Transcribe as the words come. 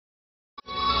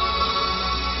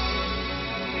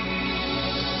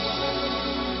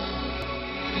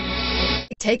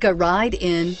Take a ride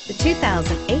in the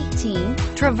 2018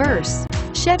 Traverse.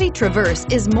 Chevy Traverse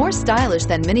is more stylish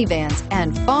than minivans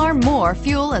and far more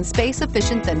fuel and space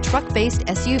efficient than truck-based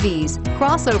SUVs.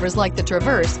 Crossovers like the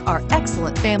Traverse are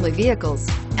excellent family vehicles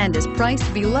and is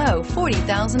priced below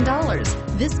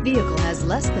 $40,000. This vehicle has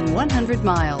less than 100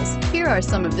 miles. Here are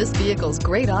some of this vehicle's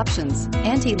great options: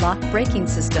 anti-lock braking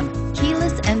system,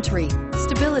 keyless entry,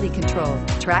 stability control,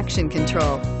 traction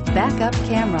control, backup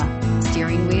camera,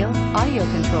 steering wheel audio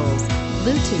controls,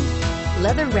 Bluetooth,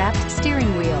 leather-wrapped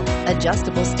steering wheel,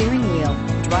 adjustable steering wheel,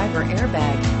 driver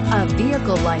airbag. A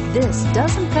vehicle like this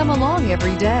doesn't come along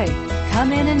every day.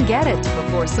 Come in and get it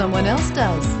before someone else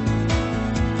does.